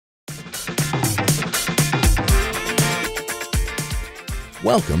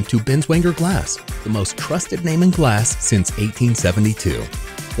Welcome to Binswanger Glass, the most trusted name in glass since 1872.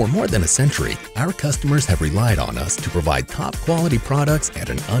 For more than a century, our customers have relied on us to provide top quality products at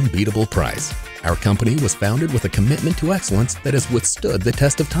an unbeatable price. Our company was founded with a commitment to excellence that has withstood the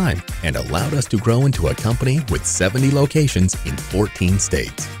test of time and allowed us to grow into a company with 70 locations in 14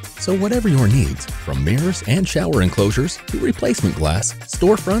 states. So whatever your needs, from mirrors and shower enclosures to replacement glass,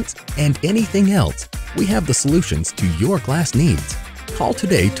 storefronts, and anything else, we have the solutions to your glass needs. Call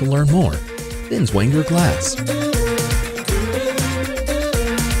today to learn more. Binswanger Glass.